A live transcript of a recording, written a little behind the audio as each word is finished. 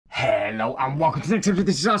Hello and welcome to the next episode.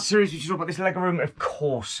 This is our series which is all about this LEGO room and of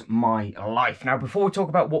course my life. Now before we talk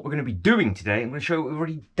about what we're going to be doing today, I'm going to show you what we've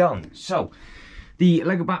already done. So the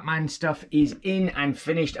LEGO Batman stuff is in and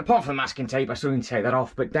finished, apart from the masking tape. I still need to take that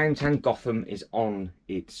off, but downtown Gotham is on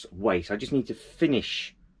its way. So I just need to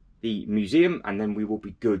finish the museum and then we will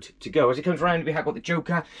be good to go. As it comes around, we have got the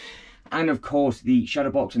Joker and of course the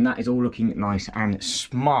Shadow Box, and that is all looking nice and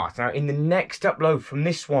smart. Now in the next upload from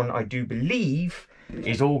this one, I do believe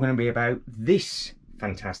is all going to be about this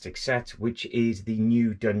fantastic set, which is the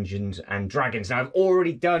new Dungeons and Dragons. Now I've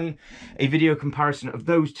already done a video comparison of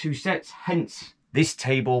those two sets, hence this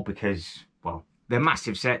table, because well, they're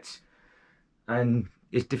massive sets and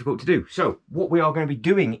it's difficult to do. So what we are going to be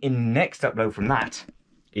doing in the next upload from that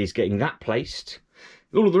is getting that placed,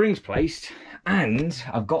 all of the rings placed, and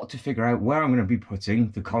I've got to figure out where I'm going to be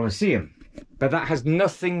putting the Colosseum. But that has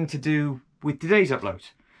nothing to do with today's upload.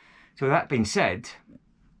 So with that being said,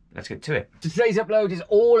 let's get to it. So today's upload is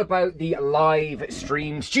all about the live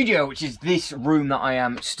stream studio, which is this room that I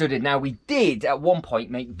am stood in. Now we did at one point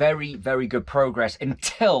make very, very good progress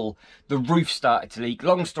until the roof started to leak.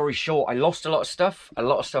 Long story short, I lost a lot of stuff. A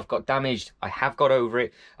lot of stuff got damaged. I have got over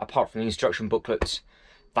it, apart from the instruction booklets.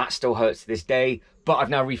 That still hurts to this day, but I've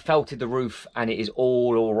now refelted the roof and it is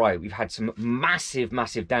all right. We've had some massive,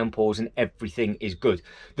 massive downpours and everything is good.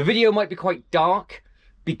 The video might be quite dark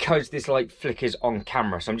because this light flickers on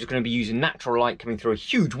camera. So I'm just going to be using natural light coming through a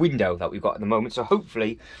huge window that we've got at the moment. So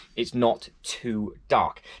hopefully it's not too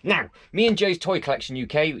dark. Now, me and Jay's Toy Collection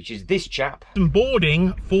UK, which is this chap. Some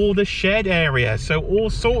boarding for the shed area. So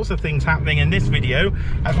all sorts of things happening in this video.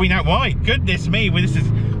 As we know, why, goodness me, well, this is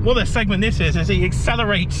what the segment this is it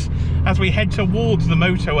accelerates as we head towards the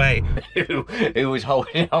motorway. Who was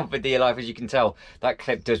holding on for dear life, as you can tell. That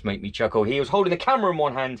clip does make me chuckle. He was holding the camera in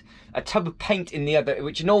one hand, a tub of paint in the other,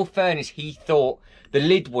 which in all fairness, he thought the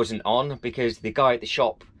lid wasn't on because the guy at the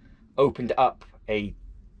shop opened up a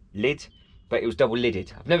lid, but it was double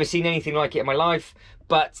lidded. I've never seen anything like it in my life,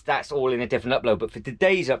 but that's all in a different upload. But for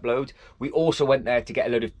today's upload, we also went there to get a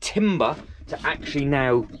load of timber to actually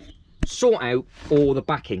now sort out all the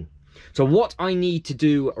backing. So what I need to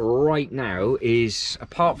do right now is,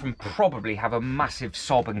 apart from probably have a massive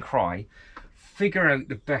sob and cry, figure out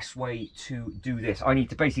the best way to do this. I need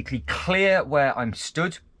to basically clear where I'm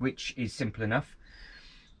stood, which is simple enough.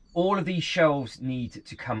 All of these shelves need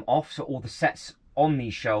to come off, so all the sets on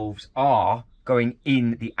these shelves are going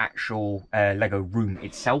in the actual Lego room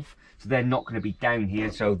itself. So they're not going to be down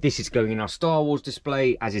here. So this is going in our Star Wars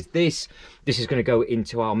display, as is this. This is going to go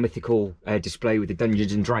into our mythical display with the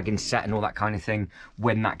Dungeons and Dragons set and all that kind of thing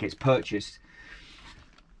when that gets purchased.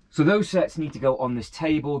 So those sets need to go on this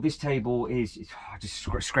table. This table is, I just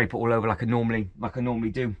scrape it all over like I normally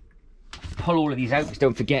do. Pull all of these out, because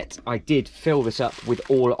don't forget, I did fill this up with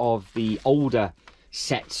all of the older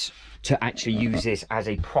sets to actually use this as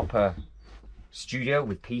a proper studio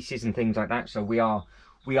with pieces and things like that. So we are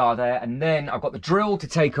there. And then I've got the drill to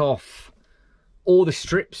take off all the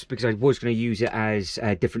strips, because I was going to use it as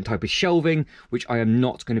a different type of shelving, which I am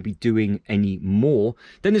not going to be doing anymore.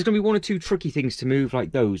 Then there's going to be one or two tricky things to move,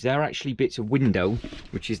 like those. They're actually bits of window,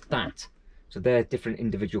 which is that. So they're different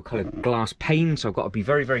individual coloured glass panes, so I've got to be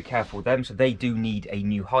very, very careful with them. So they do need a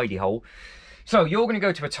new hidey hole. So you're going to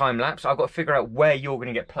go to a time lapse. I've got to figure out where you're going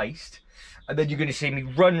to get placed. And then you're going to see me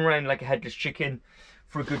run around like a headless chicken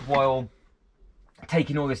for a good while,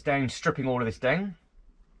 taking all this down, stripping all of this down.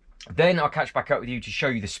 Then I'll catch back up with you to show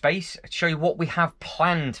you the space, to show you what we have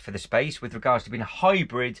planned for the space with regards to being a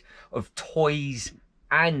hybrid of toys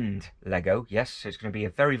and Lego. Yes, so it's going to be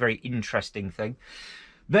a very, very interesting thing.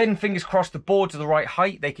 Then, fingers crossed, the boards are the right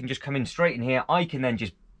height. They can just come in straight in here. I can then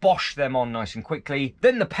just bosh them on nice and quickly.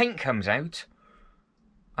 Then the paint comes out,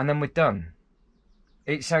 and then we're done.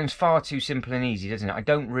 It sounds far too simple and easy, doesn't it? I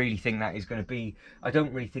don't really think that is going to be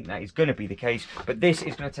the case, but this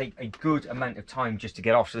is going to take a good amount of time just to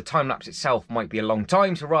get off. So the time lapse itself might be a long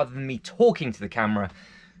time. So rather than me talking to the camera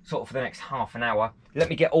sort of for the next half an hour, let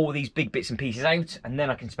me get all these big bits and pieces out, and then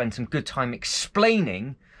I can spend some good time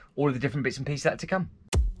explaining all of the different bits and pieces that are to come.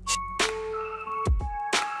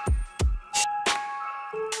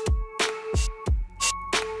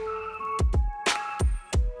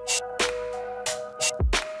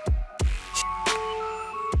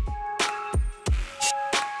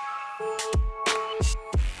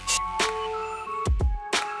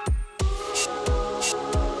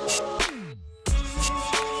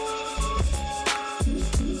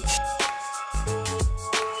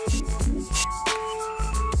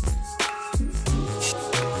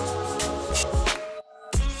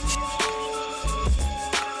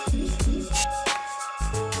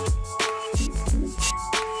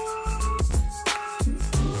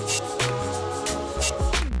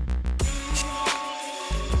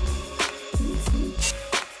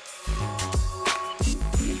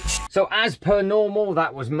 So as per normal,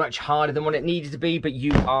 that was much harder than what it needed to be, but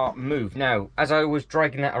you are moved. Now, as I was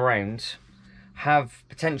dragging that around, have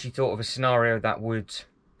potentially thought of a scenario that would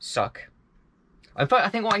suck. In fact, I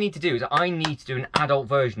think what I need to do is I need to do an adult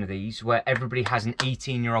version of these where everybody has an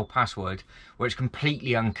 18-year-old password where it's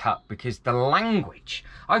completely uncut, because the language,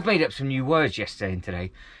 I've made up some new words yesterday and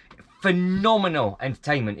today. Phenomenal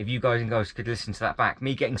entertainment if you guys and girls could listen to that back.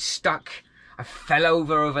 Me getting stuck, I fell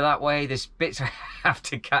over that way. There's bits I have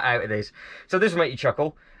to cut out of this. So this will make you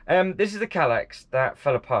chuckle. This is the Kallax that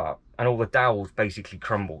fell apart and all the dowels basically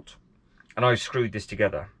crumbled. And I screwed this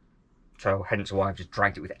together. So hence why I've just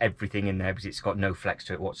dragged it with everything in there, because it's got no flex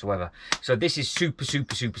to it whatsoever. So this is super,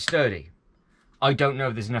 super, super sturdy. I don't know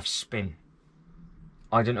if there's enough spin.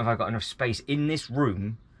 I don't know if I've got enough space in this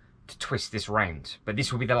room to twist this round. But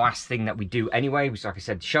this will be the last thing that we do anyway, because like I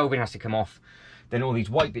said, the shelving has to come off. Then all these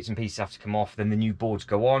white bits and pieces have to come off. Then the new boards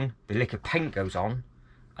go on. The liquor paint goes on.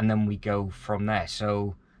 And then we go from there.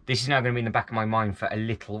 So this is now going to be in the back of my mind for a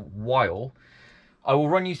little while. I will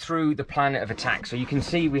run you through the plan of attack. So you can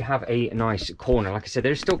see we have a nice corner. Like I said,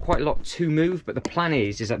 there's still quite a lot to move, but the plan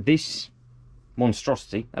is that this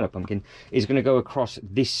monstrosity, hello pumpkin, is going to go across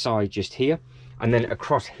this side just here. And then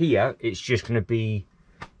across here, it's just going to be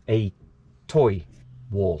a toy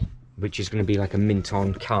wall, which is going to be like a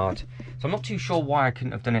mint-on card. So I'm not too sure why I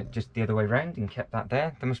couldn't have done it just the other way around and kept that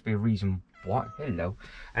there. There must be a reason why. Hello.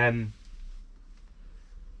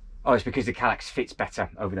 Oh, it's because the Kallax fits better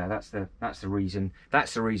over there. That's the reason.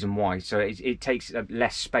 That's the reason why. So it takes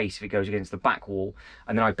less space if it goes against the back wall,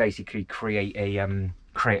 and then I basically create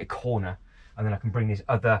a corner, and then I can bring this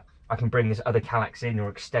other Kallax in, or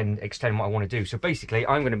extend what I want to do. So basically,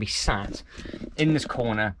 I'm going to be sat in this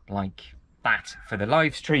corner like that for the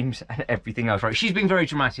live streams and everything else. Right? She's being very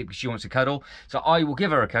dramatic because she wants a cuddle, so I will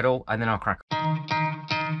give her a cuddle, and then I'll crack on.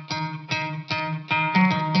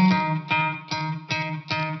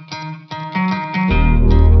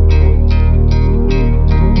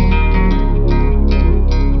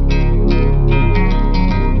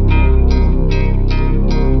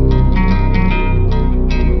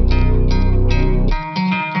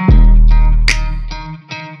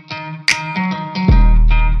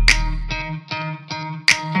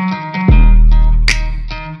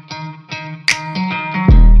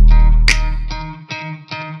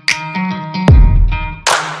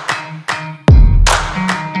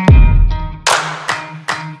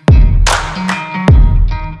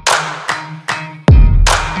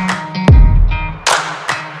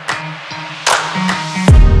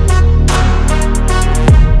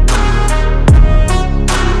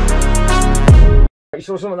 You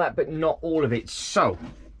saw some of that, but not all of it. So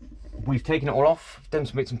we've taken it all off, done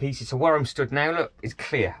some bits and pieces. So where I'm stood now, look, is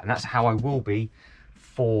clear, and that's how I will be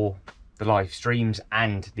for the live streams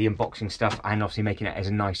and the unboxing stuff, and obviously making it as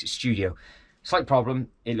a nice studio. Slight problem,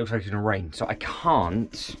 it looks like it's gonna rain, so I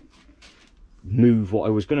can't move what I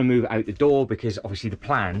was gonna move out the door, because obviously the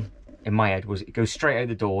plan in my head was it goes straight out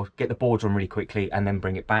the door, get the boards on really quickly, and then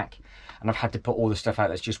bring it back. And I've had to put all the stuff out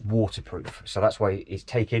that's just waterproof. So that's why it's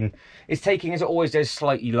taking, as it always does,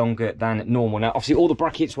 slightly longer than normal. Now, obviously all the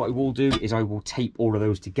brackets, what I will do is I will tape all of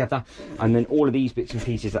those together. And then all of these bits and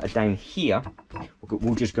pieces that are down here,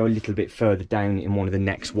 we'll just go a little bit further down in one of the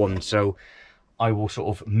next ones. So I will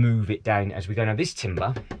sort of move it down as we go. Now this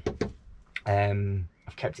timber,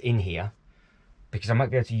 I've kept in here because I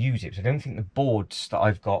might be able to use it. So I don't think the boards that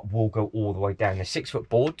I've got will go all the way down. They're 6-foot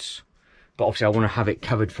boards. But obviously I want to have it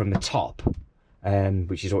covered from the top,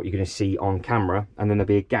 which is what you're going to see on camera. And then there'll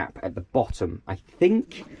be a gap at the bottom, I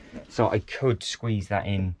think. So I could squeeze that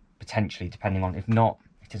in, potentially, depending on. If not,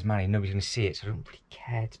 it doesn't matter. Nobody's going to see it, so I don't really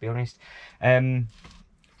care, to be honest.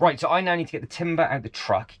 Right, so I now need to get the timber out the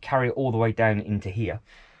truck, carry it all the way down into here,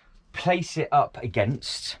 place it up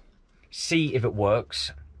against, see if it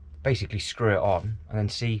works, basically screw it on, and then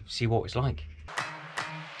see what it's like.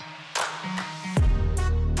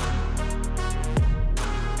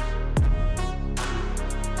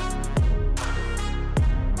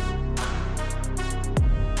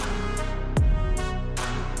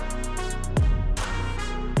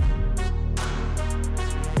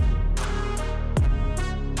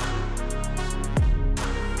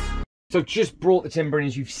 So just brought the timber in.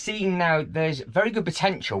 As you've seen now, there's very good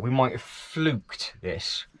potential we might have fluked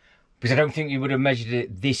this, because I don't think you would have measured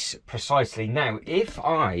it this precisely. Now, if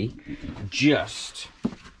I just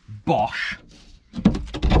bosh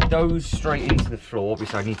those straight into the floor,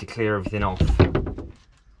 because I need to clear everything off,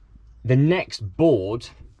 the next board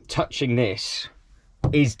touching this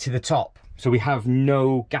is to the top. So we have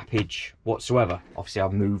no gappage whatsoever. Obviously,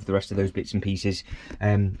 I'll move the rest of those bits and pieces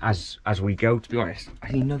as we go. To be honest, I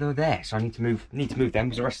didn't even know they were there, so I need to move them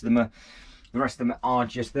because the rest of them are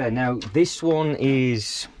just there. Now this one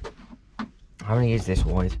is, how many is this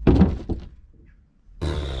wide?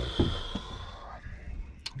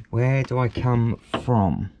 Where do I come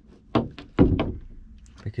from?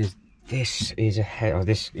 Because this is a head. Oh,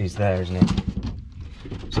 this is there, isn't it?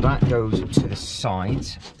 So that goes to the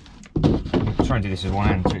sides. I'm trying to do this with one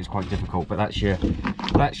hand, so it's quite difficult. But that's your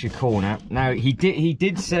corner. Now he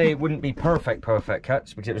did say it wouldn't be perfect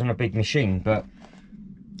cuts because it was on a big machine, but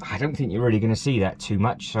I don't think you're really going to see that too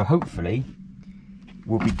much. So hopefully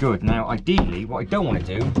we'll be good. Now ideally, what I don't want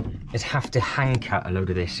to do is have to hand cut a load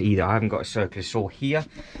of this either. I haven't got a circular saw here.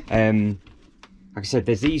 Like I said,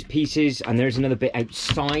 there's these pieces and there's another bit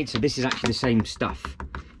outside. So this is actually the same stuff.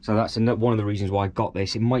 So that's one of the reasons why I got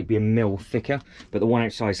this. It might be a mil thicker, but the one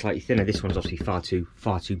outside is slightly thinner. This one's obviously far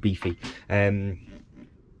too beefy.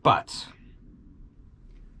 But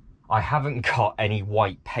I haven't got any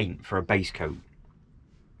white paint for a base coat.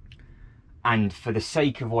 And for the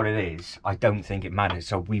sake of what it is, I don't think it matters.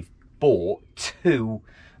 So we've bought 2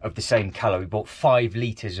 of the same colour. We bought 5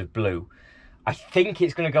 litres of blue. I think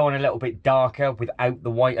it's going to go on a little bit darker without the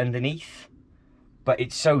white underneath. But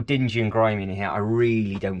it's so dingy and grimy in here, I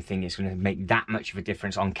really don't think it's going to make that much of a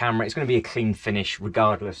difference on camera. It's going to be a clean finish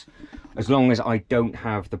regardless, as long as I don't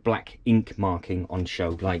have the black ink marking on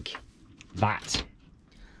show, like that,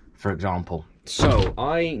 for example. So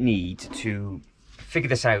I need to figure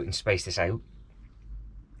this out and space this out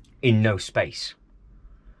in no space.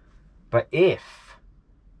 But if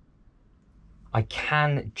I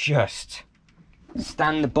can just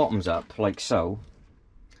stand the bottoms up like so,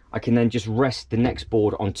 I can then just rest the next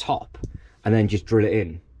board on top and then just drill it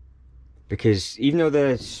in. Because even though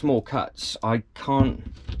they're small cuts, I can't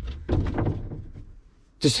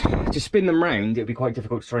just to spin them round. It would be quite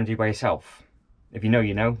difficult to try and do by yourself. If you know,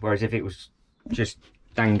 you know. Whereas if it was just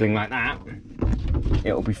dangling like that,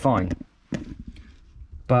 it'll be fine.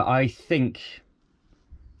 But I think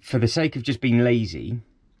for the sake of just being lazy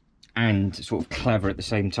and sort of clever at the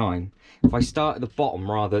same time, if I start at the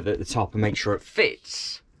bottom rather than at the top and make sure it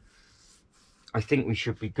fits, I think we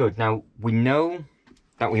should be good. Now, we know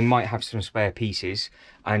that we might have some spare pieces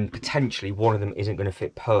and potentially one of them isn't going to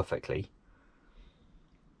fit perfectly.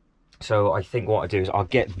 So I think what I do is I'll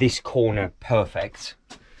get this corner perfect,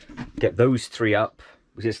 get those 3 up,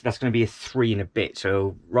 because that's going to be a 3 and a bit.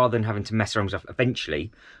 So rather than having to mess around with stuff, eventually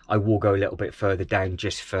I will go a little bit further down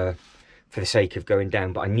just for the sake of going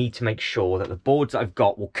down. But I need to make sure that the boards that I've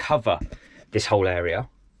got will cover this whole area.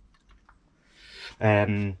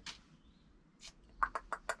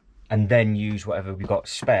 And then use whatever we've got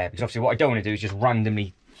spare. Because obviously what I don't want to do is just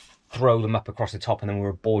randomly throw them up across the top and then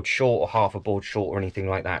we're a board short or half a board short or anything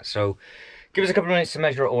like that. So give us a couple of minutes to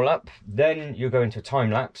measure it all up. Then you'll go into a time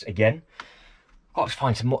lapse again. Got to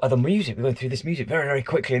find some more other music. We're going through this music very, very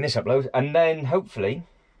quickly in this upload. And then hopefully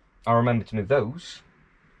I'll remember to move those.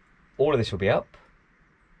 All of this will be up.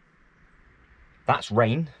 That's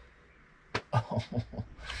rain. Oh.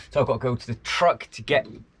 So I've got to go to the truck to get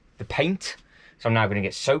the paint. So I'm now going to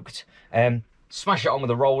get soaked. Smash it on with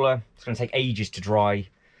a roller. It's going to take ages to dry.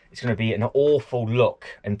 It's going to be an awful look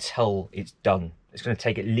until it's done. It's going to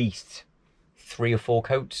take at least 3 or 4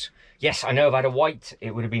 coats. Yes, I know if I had a white, it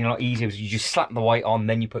would have been a lot easier. You just slap the white on,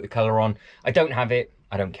 then you put the colour on. I don't have it.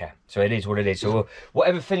 I don't care. So it is what it is. So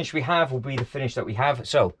whatever finish we have will be the finish that we have.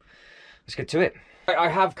 So let's get to it. I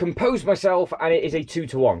have composed myself and it is a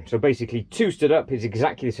 2-to-1. So basically 2 stood up is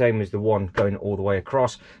exactly the same as the 1 going all the way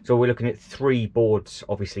across. So we're looking at 3 boards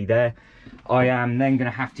obviously there. I am then going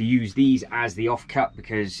to have to use these as the offcut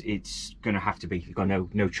because it's going to have to be. You've got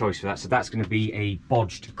no choice for that. So that's going to be a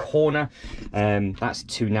bodged corner. That's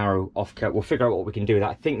too narrow offcut. We'll figure out what we can do with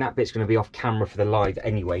that. I think that bit's going to be off camera for the live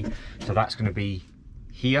anyway. So that's going to be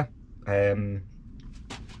here.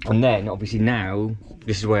 And then obviously now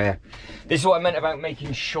this is what I meant about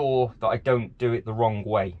making sure that I don't do it the wrong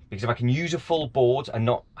way, because if I can use a full board and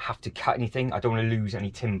not have to cut anything, I don't want to lose any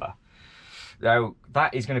timber. Now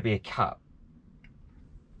that is going to be a cut.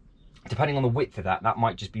 Depending on the width of that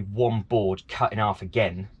might just be 1 board cut in half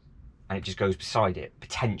again and it just goes beside it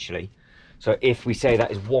potentially. So if we say that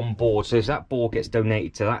is 1 board, so if that board gets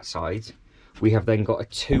donated to that side, we have then got a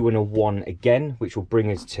 2 and a 1 again, which will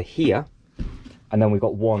bring us to here. And then we've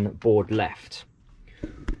got 1 board left.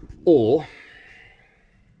 Or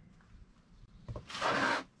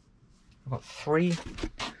I've got 3,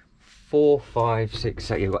 4, 5, 6,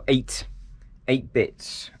 7. You've got 8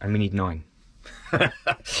 bits, and we need 9.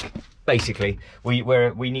 Basically, we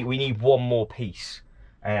need 1 more piece.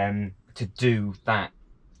 to do that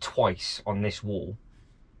twice on this wall.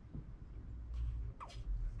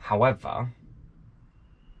 However,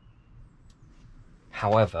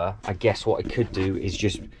 I guess what I could do is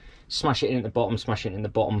just smash it in at the bottom, smash it in at the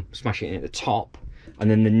bottom, smash it in at the top, and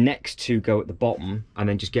then the next two go at the bottom, and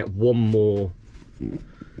then just get one more,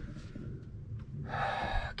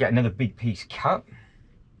 get another big piece cut.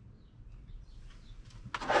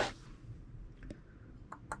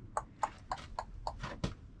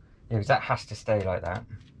 Yeah, because that has to stay like that.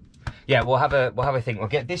 Yeah, we'll have a think. We'll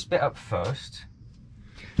get this bit up first.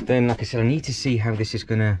 Then, like I said, I need to see how this is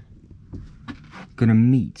gonna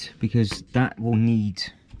meet, because that will need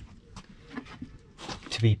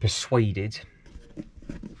to be persuaded.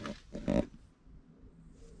 I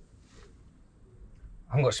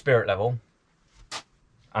haven't got spirit level,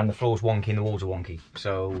 and the floor's wonky and the walls are wonky,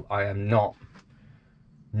 so I am not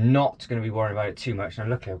going to be worrying about it too much. Now,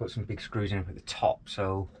 luckily, I've got some big screws in up at the top,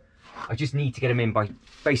 so I just need to get them in by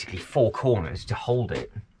basically 4 corners to hold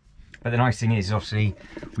it. But the nice thing is, obviously,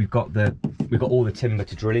 we've got all the timber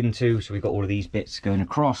to drill into, so we've got all of these bits going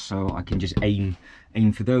across, so I can just aim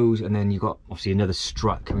for those, and then you've got obviously another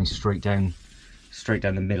strut coming straight down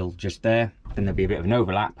the middle just there. Then there'll be a bit of an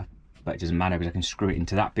overlap, but it doesn't matter because I can screw it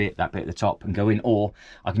into that bit at the top and go in, or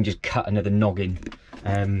I can just cut another noggin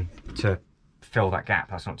to fill that gap.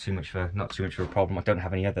 That's not too much of a problem. I don't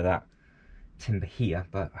have any other that timber here,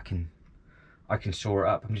 but I can saw it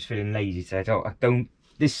up. I'm just feeling lazy today.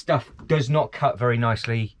 This stuff does not cut very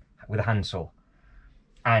nicely with a handsaw,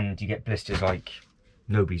 and you get blisters like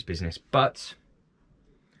nobody's business. But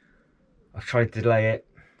I've tried to delay it,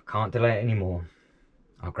 can't delay it anymore.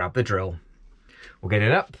 I'll grab the drill, we'll get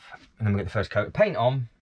it up, and then we'll get the first coat of paint on.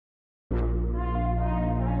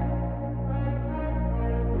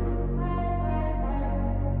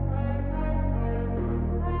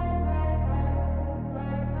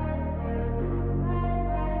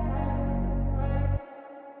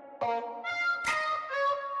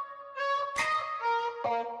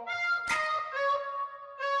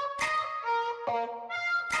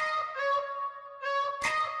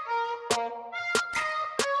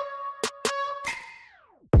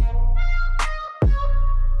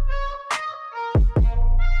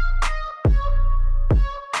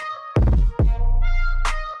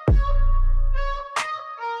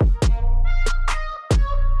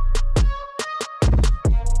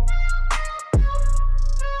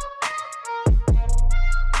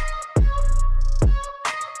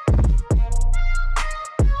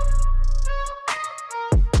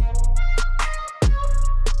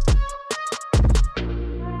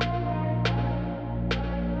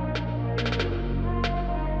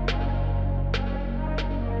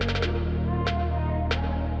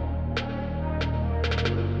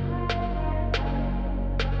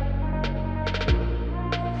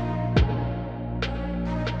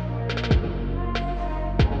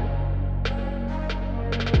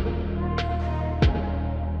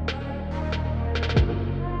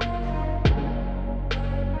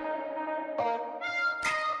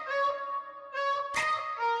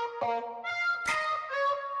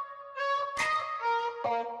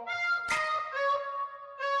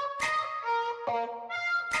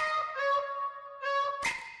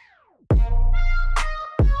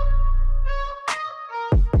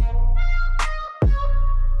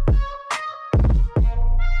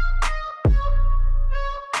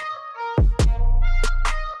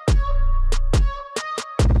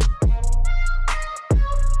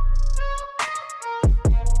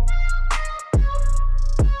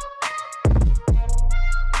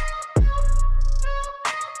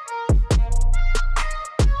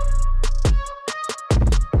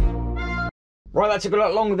 Right, that took a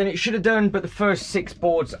lot longer than it should have done, but the first 6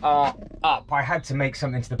 boards are up. I had to make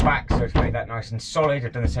something to the back so to make that nice and solid.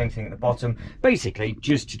 I've done the same thing at the bottom, basically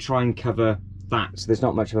just to try and cover that, so there's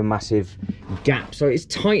not much of a massive gap. So it's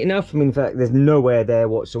tight enough. I mean, in fact, there's nowhere there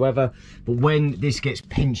whatsoever, but when this gets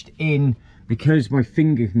pinched in, because my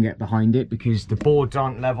finger can get behind it, because the boards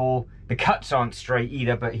aren't level, the cuts aren't straight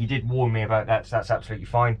either, but he did warn me about that, so that's absolutely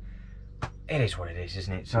fine. It is what it is,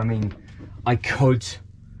 isn't it? So I mean, I could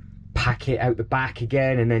pack it out the back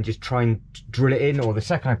again and then just try and drill it in, or the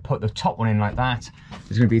second I put the top one in like that,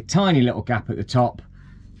 there's going to be a tiny little gap at the top.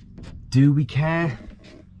 Do we care?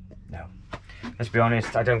 No. Let's be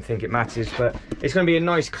honest, I don't think it matters, but it's going to be a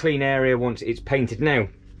nice clean area once it's painted. Now,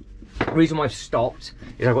 the reason why I've stopped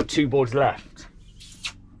is I've got 2 boards left.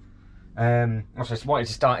 Also, I just wanted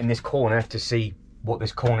to start in this corner to see what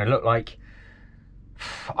this corner looked like.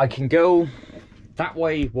 I can go that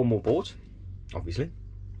way 1 more board, obviously.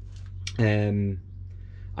 And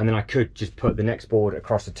then I could just put the next board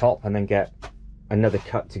across the top and then get another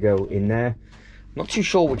cut to go in there. Not too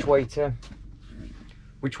sure which way to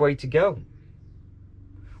go.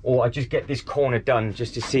 Or I just get this corner done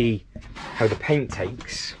just to see how the paint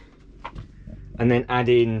takes, and then add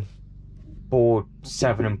in board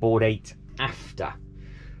 7 and board 8 after,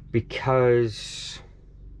 because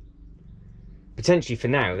potentially for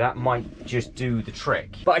now that might just do the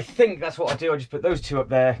trick. But I think that's what I do. I just put those two up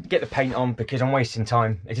there, get the paint on, because I'm wasting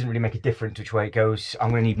time. It doesn't really make a difference which way it goes. I'm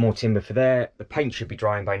going to need more timber for there. The paint should be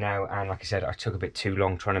drying by now, and like I said, I took a bit too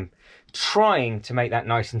long trying to make that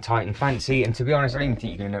nice and tight and fancy, and to be honest I don't even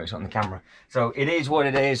think you're going to notice it on the camera. So it is what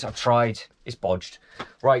it is. I've tried, it's bodged.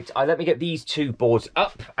 Right, let me get these two boards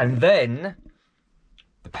up, and then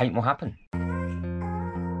the paint will happen.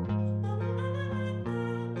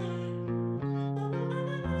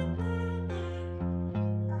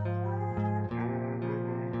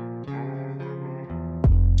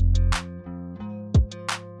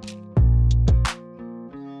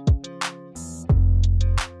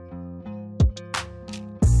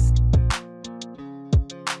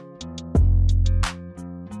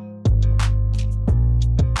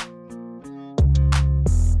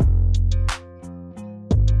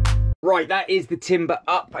 Right, that is the timber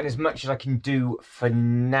up, and as much as I can do for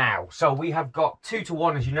now. So we have got 2 to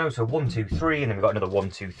 1, as you know, so 1, 2, 3, and then we've got another 1,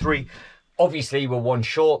 2, 3. Obviously, we're 1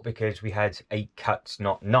 short because we had 8 cuts,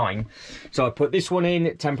 not 9. So I put this one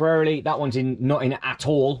in temporarily. That one's not in at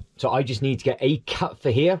all. So I just need to get a cut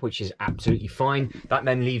for here, which is absolutely fine. That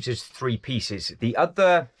then leaves us 3 pieces. The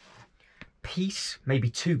other piece, maybe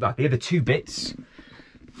 2, but the other 2 bits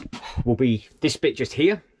will be this bit just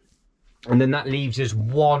here. And then that leaves us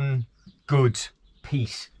 1 good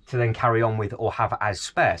piece to then carry on with or have as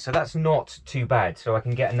spare. So that's not too bad. So I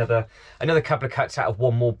can get another couple of cuts out of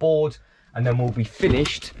 1 more board, and then we'll be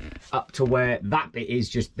finished up to where that bit is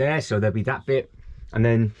just there. So there'll be that bit, and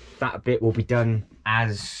then that bit will be done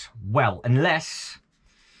as well, unless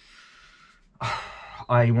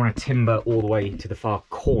I want to timber all the way to the far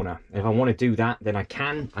corner. If I want to do that, then I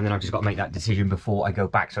can, and then I've just got to make that decision before I go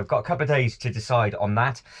back. So I've got a couple of days to decide on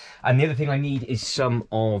that. And the other thing I need is some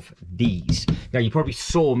of these. Now, you probably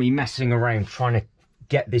saw me messing around trying to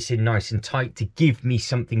get this in nice and tight to give me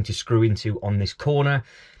something to screw into on this corner.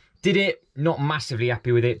 Did it, not massively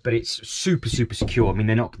happy with it, but it's super, super secure. I mean,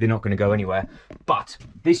 they're not going to go anywhere. But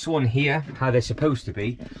this one here, how they're supposed to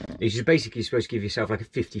be, is you're basically supposed to give yourself like a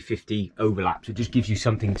 50-50 overlap. So it just gives you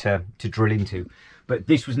something to drill into. But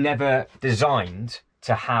this was never designed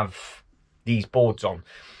to have these boards on.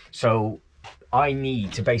 So I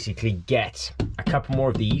need to basically get a couple more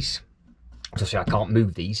of these. So I can't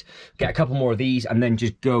move these. Get a couple more of these and then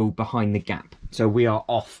just go behind the gap. So we are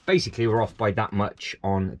off, basically we're off by that much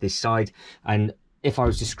on this side. And if I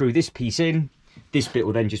was to screw this piece in, this bit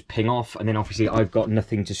will then just ping off, and then obviously I've got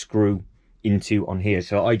nothing to screw into on here.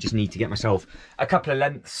 So I just need to get myself a couple of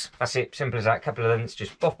lengths. That's it, simple as that, a couple of lengths,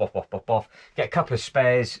 just boff, boff, boff, boff, boff. Get a couple of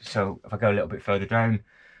spares, so if I go a little bit further down,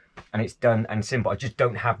 and it's done and simple. I just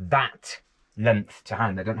don't have that length to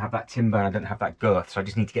hand. I don't have that timber, and I don't have that girth, so I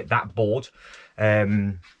just need to get that board.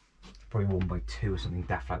 Probably 1x2 or something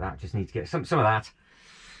daft like that. Just need to get some of that,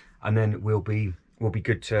 and then we'll be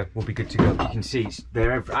good to go. You can see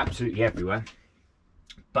they're absolutely everywhere,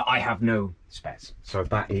 but I have no spares. So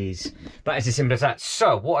that is as simple as that.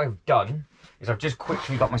 So what I've done is I've just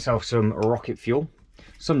quickly got myself some rocket fuel,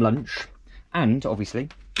 some lunch, and obviously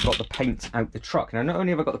got the paint out the truck. Now, not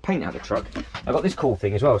only have I got the paint out the truck, I got this cool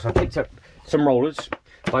thing as well. So I picked up some rollers,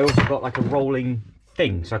 but I also got like a rolling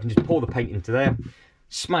thing, so I can just pour the paint into there,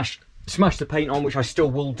 smash the paint on, which I still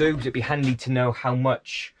will do, because it'd be handy to know how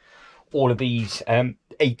much all of these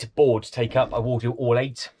 8 boards take up. I will do all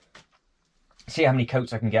 8, see how many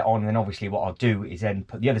coats I can get on, and then obviously what I'll do is then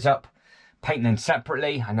put the others up, paint them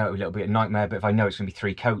separately. I know it's a little bit of a nightmare, but if I know it's going to be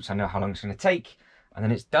 3 coats, I know how long it's going to take, and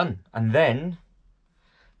then it's done. And then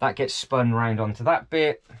that gets spun round onto that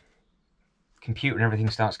bit, computer and everything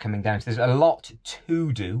starts coming down. So there's a lot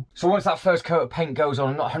to do. So once that first coat of paint goes on,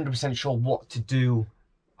 I'm not 100% sure what to do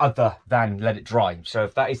other than let it dry. So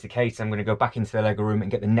if that is the case, I'm going to go back into the Lego room and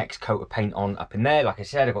get the next coat of paint on up in there. Like I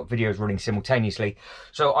said, I've got videos running simultaneously,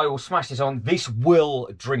 so I will smash this on. This will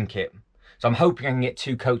drink it, so I'm hoping I can get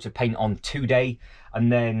 2 coats of paint on today,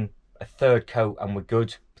 and then a 3rd coat and we're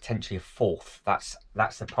good. Potentially a 4th.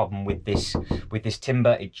 That's the problem with this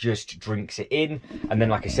timber. It just drinks it in. And then,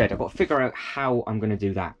 like I said, I've got to figure out how I'm going to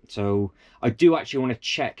do that. So I do actually want to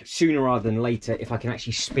check sooner rather than later if I can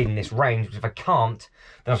actually spin this round, because if I can't,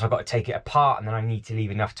 then I've got to take it apart, and then I need to leave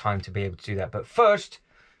enough time to be able to do that. But first,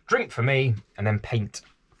 drink for me, and then paint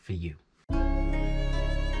for you.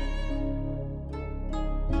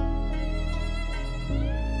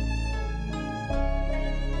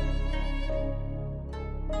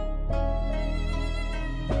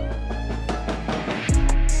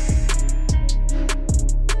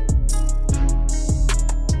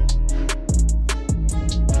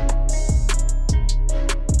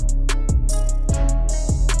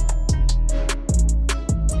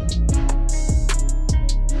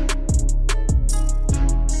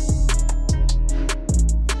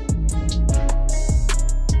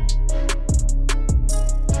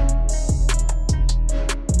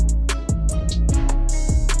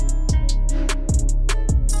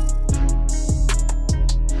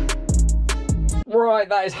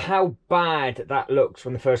 that is how bad that looks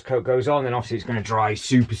when the first coat goes on. Then obviously it's going to dry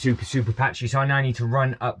super patchy. So I now need to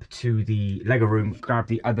run up to the Lego room, grab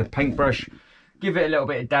the other paintbrush, give it a little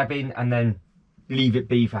bit of dabbing, and then leave it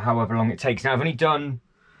be for however long it takes. Now I've only done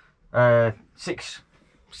 7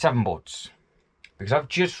 boards, because I've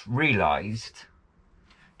just realised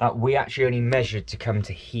that we actually only measured to come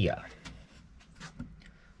to here,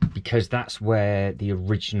 because that's where the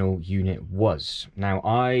original unit was. Now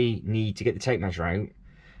I need to get the tape measure out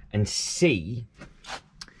and see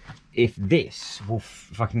if this will,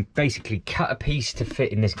 if I can basically cut a piece to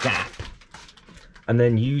fit in this gap and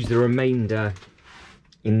then use the remainder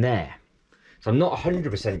in there. So I'm not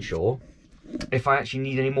 100% sure if I actually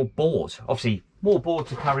need any more board. Obviously more board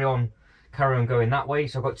to carry on going that way.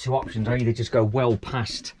 So I've got 2 options. I either just go well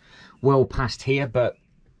past here, but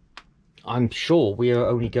I'm sure we are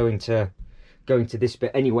only going to this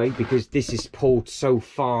bit anyway, because this is pulled so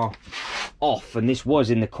far off and this was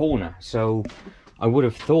in the corner. So I would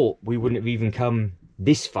have thought we wouldn't have even come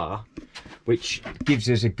this far, which gives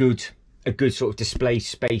us a good sort of display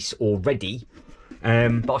space already.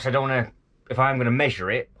 But also I don't want to, if I'm going to measure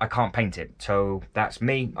it, I can't paint it. So that's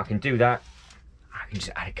me. I can do that. I can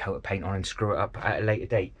just add a coat of paint on and screw it up at a later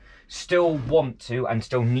date. Still want to and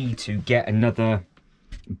still need to get another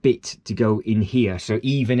bit to go in here. So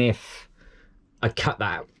even if I cut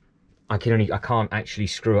that, I can't actually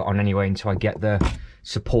screw it on anyway until I get the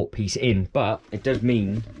support piece in. But it does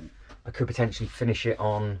mean I could potentially finish it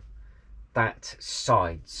on that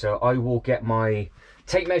side. So I will get my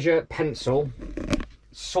tape measure, pencil,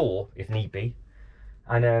 saw if need be,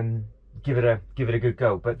 and give it a good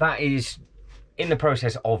go. But that is in the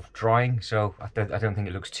process of drying, so I don't think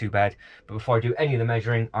it looks too bad. But before I do any of the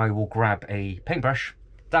measuring, I will grab a paintbrush,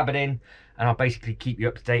 dab it in, and I'll basically keep you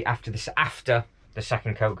up to date after the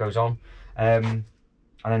second coat goes on, and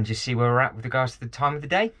then just see where we're at with regards to the time of the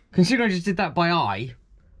day. Considering I just did that by eye,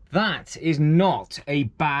 that is not a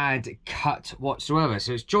bad cut whatsoever.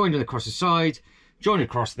 So it's joined across the side, joined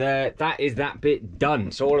across there. That is that bit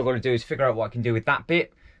done. So all I've got to do is figure out what I can do with that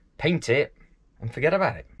bit, paint it, and forget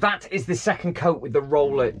about it. That is the second coat with the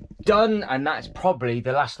roller done, and that's probably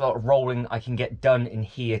the last lot of rolling I can get done in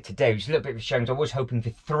here today, which is a little bit of a shame. I was hoping for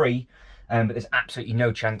 3, but there's absolutely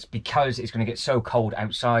no chance because it's going to get so cold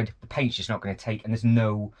outside. The paint's just not going to take, and there's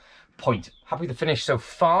no point. Happy with the finish so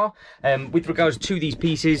far. With regards to these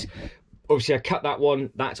pieces, obviously I cut that one,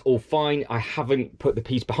 that's all fine. I haven't put the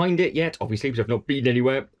piece behind it yet, obviously, because I've not been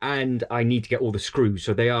anywhere, and I need to get all the screws.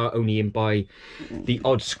 So they are only in by the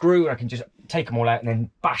odd screw, and I can just take them all out and then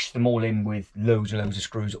bash them all in with loads and loads of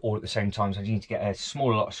screws all at the same time. So I need to get a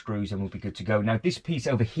smaller lot of screws and we'll be good to go. Now this piece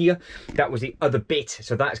over here, that was the other bit,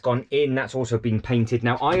 so that's gone in, that's also been painted.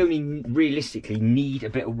 Now I only realistically need a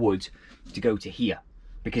bit of wood to go to here,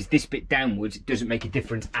 because this bit downwards doesn't make a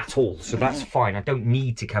difference at all. So that's fine. I don't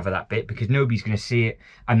need to cover that bit because nobody's going to see it,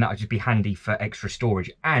 and that'll just be handy for extra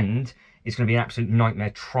storage. And it's going to be an absolute nightmare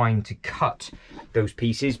trying to cut those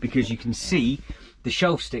pieces, because you can see the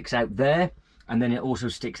shelf sticks out there, and then it also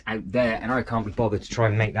sticks out there, and I can't be bothered to try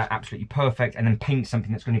and make that absolutely perfect and then paint something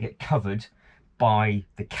that's going to get covered by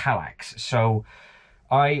the Kallax. So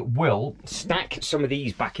I will stack some of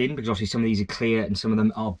these back in, because obviously some of these are clear and some of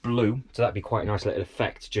them are blue, so that'd be quite a nice little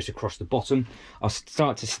effect just across the bottom. I'll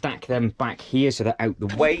start to stack them back here so they're out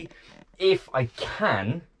the way. If I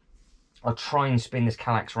can, I'll try and spin this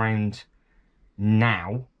Kallax round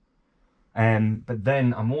now, but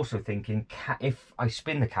then I'm also thinking, if I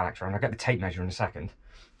spin the Kallax round, I'll get the tape measure in a second.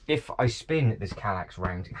 If I spin this Kallax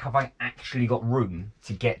round, have I actually got room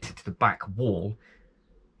to get to the back wall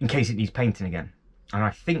in case it needs painting again? And I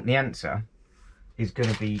think the answer is going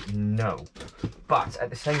to be no. But at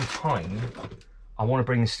the same time, I want to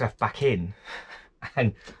bring the stuff back in.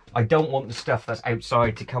 And I don't want the stuff that's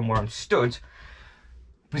outside to come where I'm stood,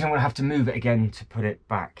 because I'm going to have to move it again to put it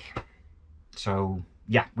back. So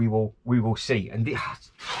yeah, we will see. And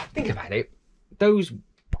think about it, those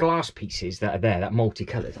glass pieces that are there, that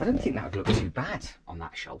multicolored, I don't think that would look too bad on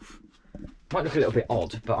that shelf. Might look a little bit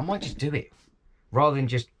odd, but I might just do it rather than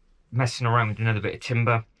just messing around with another bit of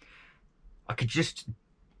timber. I could just,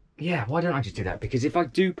 yeah, why don't I just do that? Because if I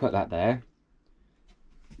do put that there,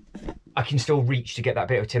 I can still reach to get that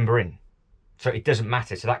bit of timber in, so it doesn't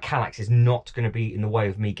matter. So that Kallax is not going to be in the way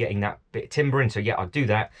of me getting that bit of timber in. So yeah, I'll do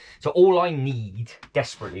that. So all I need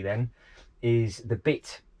desperately then is the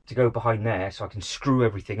bit to go behind there, so I can screw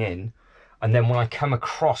everything in, and then when I come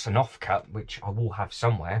across an offcut, which I will have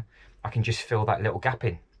somewhere, I can just fill that little gap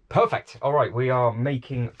in. Perfect. All right, we are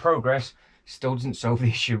making progress. Still doesn't solve the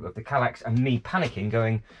issue of the Kallax and me panicking,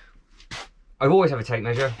 going, I always have a tape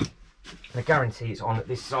measure, and I guarantee it's on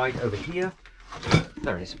this side over here.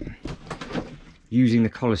 There it is. Using the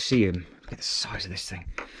Colosseum. Look at the size of this thing.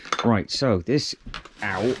 Right, so this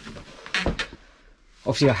out.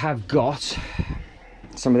 Obviously I have got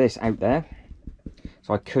some of this out there.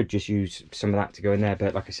 So I could just use some of that to go in there,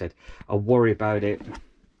 but like I said, I'll worry about it.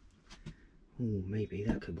 Oh, maybe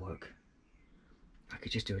that could work. I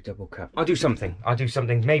could just do a double cut. I'll do something.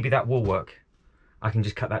 Maybe that will work. I can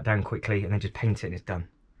just cut that down quickly and then just paint it and it's done.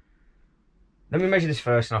 Let me measure this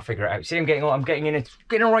first and I'll figure it out. See, I'm getting in a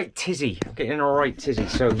right tizzy. I'm getting in a right tizzy.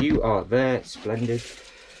 So you are there, splendid.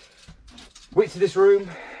 Width of this room,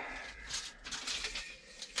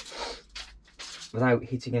 without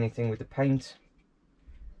hitting anything with the paint,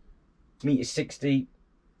 1.60 m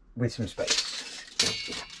with some space.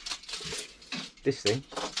 This thing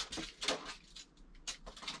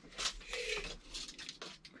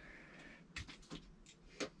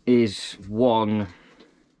is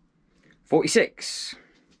 1.46.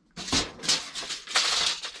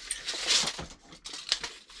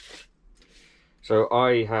 So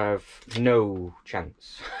I have no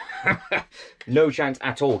chance, no chance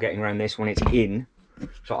at all getting around this when it's in.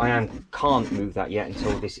 So I can't move that yet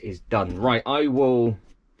until this is done. Right, I will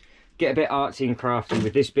get a bit artsy and crafty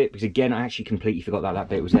with this bit, because again, I actually completely forgot that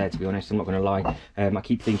bit was there, to be honest. I'm not going to lie. I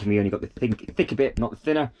keep thinking we only got the thicker bit, not the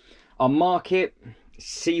thinner. I'll mark it,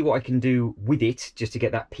 see what I can do with it, just to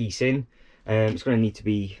get that piece in. It's going to need to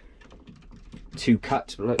be 2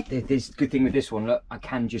 cuts, but look, there's a good thing with this one. Look, I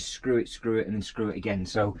can just screw it, and then screw it again.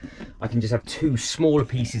 So I can just have 2 smaller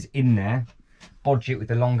pieces in there, bodge it with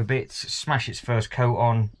the longer bits, smash its first coat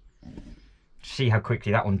on, see how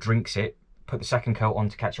quickly that one drinks it, put the second coat on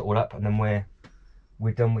to catch it all up, and then we're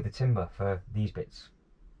done with the timber for these bits.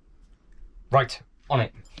 Right, on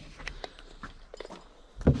it.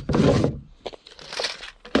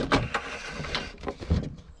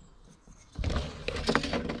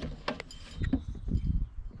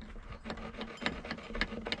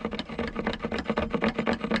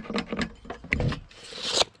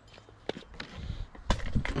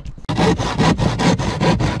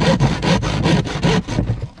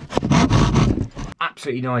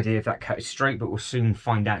 Absolutely no idea if that cut is straight, but we'll soon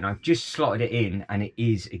find out. And I've just slotted it in and it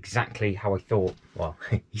is exactly how I thought. Well,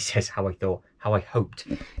 he says how I thought, how I hoped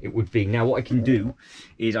it would be. Now what I can do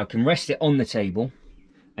is I can rest it on the table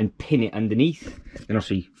and pin it underneath. Then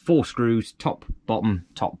obviously 4 screws, top, bottom,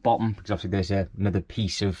 because obviously there's another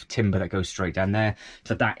piece of timber that goes straight down there.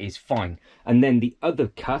 So that is fine. And then the other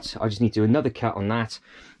cut, I just need to do another cut on that,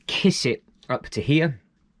 kiss it up to here,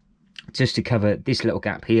 just to cover this little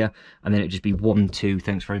gap here, and then it'll just be 1, 2,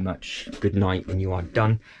 thanks very much, good night when you are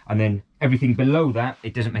done. And then everything below that,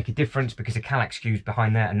 it doesn't make a difference because the Kallax skews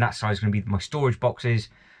behind there, and that side is going to be my storage boxes,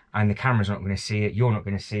 and the camera's not going to see it, you're not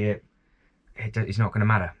going to see it, it's not going to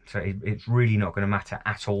matter. So it's really not going to matter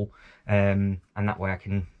at all, and that way I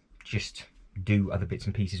can just do other bits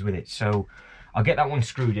and pieces with it. So I'll get that one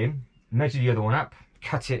screwed in, measure the other one up,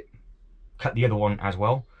 cut the other one as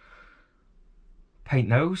well, paint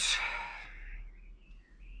those.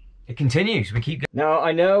 It continues, we keep going. Now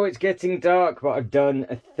I know it's getting dark, but I've done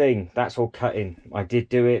a thing. That's all cut in. I did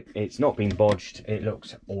do it. It's not been bodged. It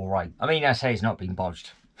looks all right. I mean, I say it's not been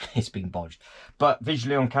bodged. It's been bodged. But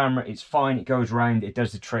visually on camera, it's fine. It goes around. It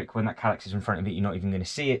does the trick. When that Kallax is in front of it, you're not even going to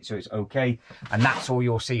see it. So it's okay. And that's all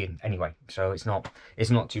you're seeing anyway. So it's not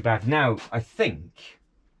too bad. Now, I think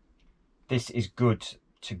this is good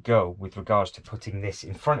to go with regards to putting this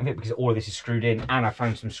in front of it, because all of this is screwed in, and I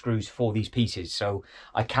found some screws for these pieces, so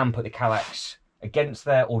I can put the Kallax against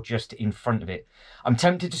there or just in front of it. I'm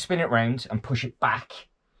tempted to spin it round and push it back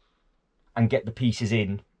and get the pieces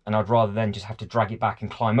in, and I'd rather then just have to drag it back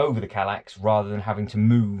and climb over the Kallax rather than having to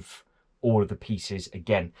move all of the pieces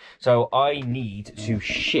again. So I need to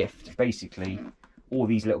shift basically all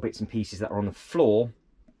these little bits and pieces that are on the floor,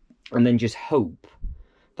 and then just hope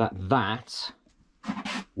that that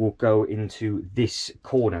will go into this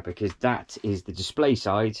corner, because that is the display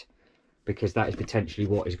side, because that is potentially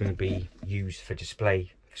what is going to be used for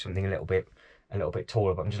display for something a little bit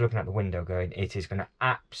taller. But I'm just looking out the window going, it is going to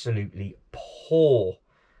absolutely pour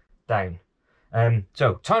down.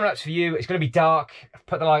 So time lapse for you. It's going to be dark. I've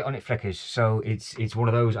put the light on, it flickers, so it's one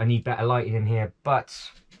of those. I need better lighting in here, but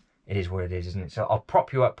it is what it is, isn't it? So I'll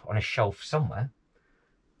prop you up on a shelf somewhere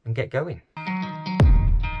and get going.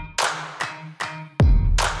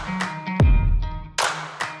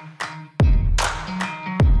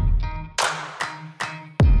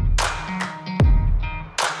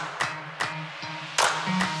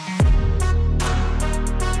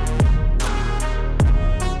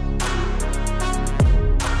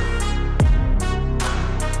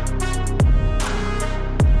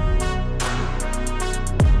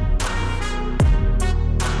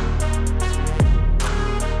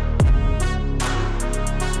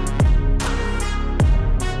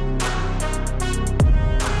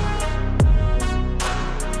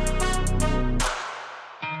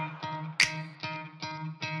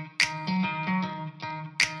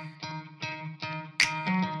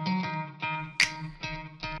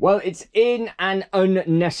 Well, it's in and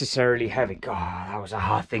unnecessarily heavy. God, that was a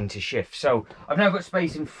hard thing to shift. So I've now got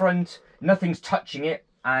space in front, nothing's touching it,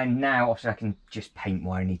 and now obviously I can just paint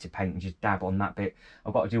where I need to paint and just dab on that bit.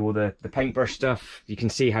 I've got to do all the paintbrush stuff. You can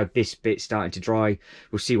see how this bit's starting to dry.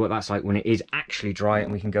 We'll see what that's like when it is actually dry,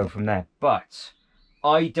 and we can go from there. But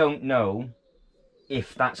I don't know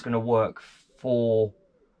if that's going to work for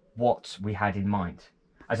what we had in mind.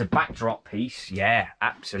 As a backdrop piece, yeah,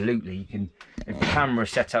 absolutely. You can, if the camera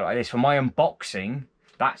set up like this, for my unboxing,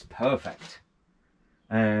 that's perfect.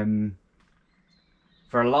 For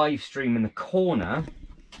a live stream in the corner,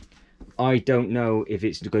 I don't know if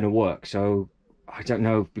it's going to work. So I don't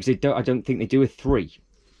know, because I don't think they do a 3.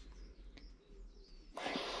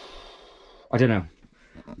 I don't know.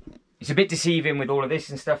 It's a bit deceiving with all of this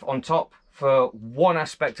and stuff on top. For one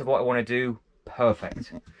aspect of what I want to do,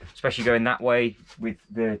 perfect. Especially going that way with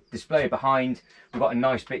the display behind. We've got a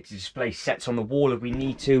nice bit to display sets on the wall if we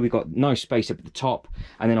need to. We've got nice space up at the top,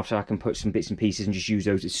 and then obviously I can put some bits and pieces and just use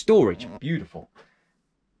those as storage. Beautiful.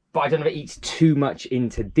 But I don't know if it eats too much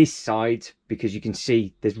into this side, because you can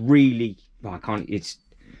see there's really, well, I can't, it's,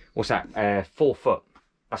 what's that, 4 foot.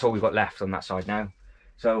 That's all we've got left on that side now.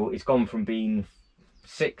 So it's gone from being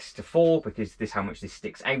 6 to 4, because this how much this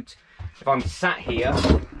sticks out. If I'm sat here,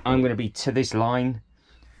 I'm going to be to this line.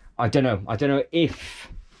 I don't know if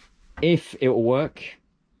it will work,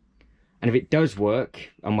 and if it does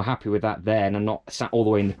work and we're happy with that there, and I'm not sat all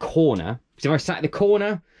the way in the corner, because if I sat in the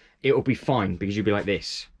corner it will be fine, because you'll be like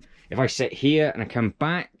this. If I sit here and I come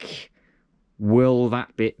back, will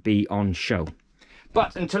that bit be on show?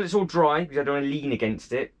 But until it's all dry, because I don't want to lean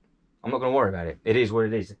against it, I'm not going to worry about it. It is what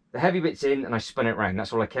it is. The heavy bit's in and I spun it round.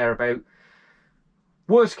 That's all I care about.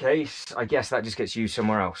 Worst case, I guess that just gets used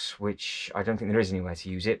somewhere else, which I don't think there is anywhere to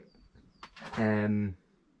use it. The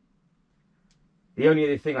only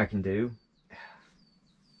other thing I can do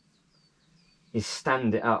is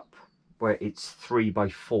stand it up where it's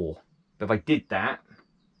 3x4. But if I did that,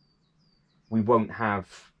 we won't have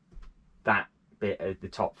that bit at the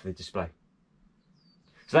top for the display.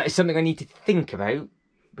 So that is something I need to think about,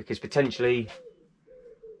 because potentially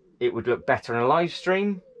it would look better in a live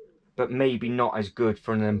stream, but maybe not as good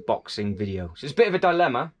for an unboxing video. So it's a bit of a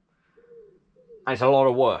dilemma, and it's a lot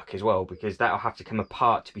of work as well, because that'll have to come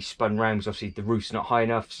apart to be spun round, because obviously the roof's not high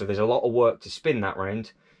enough, so there's a lot of work to spin that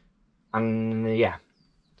round. And yeah,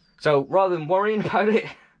 so rather than worrying about it,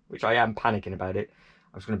 which I am panicking about it,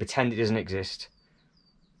 I'm just going to pretend it doesn't exist,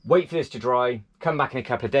 wait for this to dry, come back in a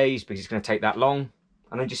couple of days, because it's going to take that long,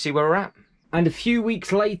 and then just see where we're at. And a few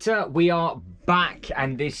weeks later, we are back,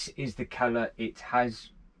 and this is the colour it has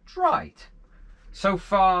dried. So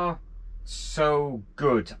far, so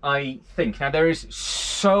good, I think. Now, there is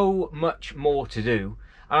so much more to do.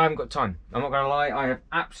 I haven't got time. I'm not going to lie. I have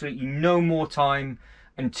absolutely no more time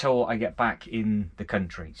until I get back in the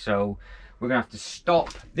country. So we're going to have to stop.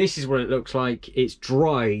 This is what it looks like. It's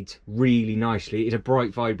dried really nicely. It's a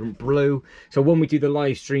bright, vibrant blue. So when we do the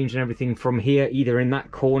live streams and everything from here, either in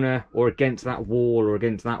that corner or against that wall or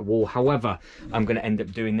against that wall, however I'm going to end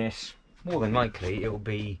up doing this, more than likely it will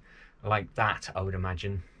be like that, I would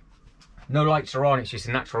imagine. No lights are on. It's just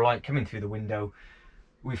a natural light coming through the window.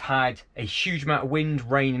 We've had a huge amount of wind,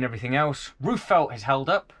 rain and everything else. Roof felt has held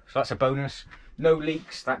up, so that's a bonus. No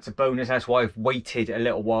leaks, that's a bonus. That's why I've waited a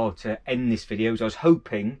little while to end this video. So I was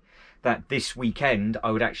hoping that this weekend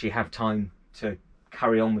I would actually have time to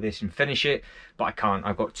carry on with this and finish it, but I can't.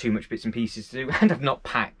 I've got too much bits and pieces to do, and I've not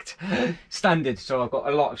packed. Standard, so I've got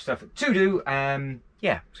a lot of stuff to do.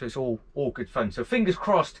 Yeah, so it's all good fun. So fingers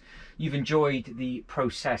crossed you've enjoyed the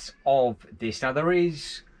process of this. Now there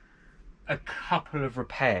is a couple of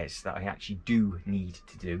repairs that I actually do need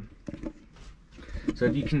to do. So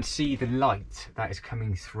if you can see the light that is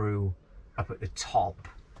coming through up at the top,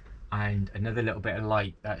 and another little bit of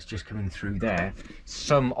light that's just coming through there,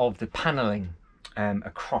 some of the paneling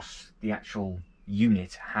across the actual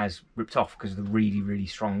unit has ripped off because of the really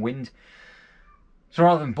strong wind. So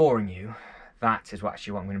rather than boring you, that is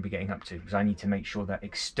actually what I'm going to be getting up to, because I need to make sure that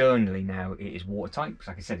externally now it is watertight, because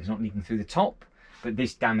like I said, it's not leaking through the top, but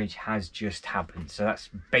this damage has just happened. So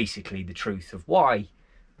that's basically the truth of why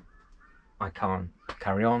I can't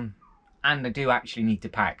carry on, and I do actually need to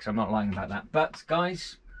pack, so I'm not lying about that. But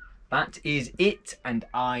guys, that is it, and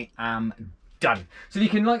I am done. So if you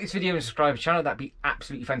can like this video and subscribe to the channel, that'd be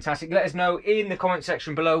absolutely fantastic. Let us know in the comment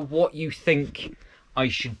section below what you think I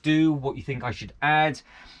should do, what you think I should add.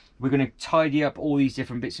 We're going to tidy up all these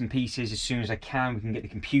different bits and pieces as soon as I can. We can get the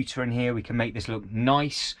computer in here, we can make this look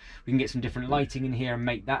nice, we can get some different lighting in here and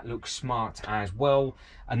make that look smart as well,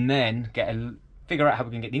 and then figure out how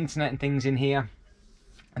we can get the internet and things in here,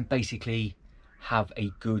 and basically have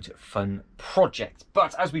a good fun project.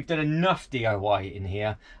 But as we've done enough DIY in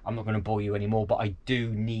here, I'm not going to bore you anymore, but I do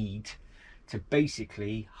need to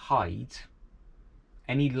basically hide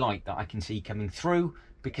any light that I can see coming through,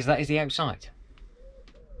 because that is the outside.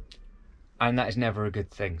 And that is never a good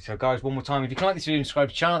thing. So guys, one more time, if you can like this video and subscribe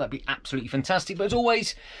to the channel, that'd be absolutely fantastic. But as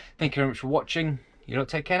always, thank you very much for watching. You lot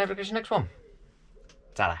take care and have a good next one.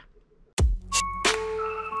 Ta-da.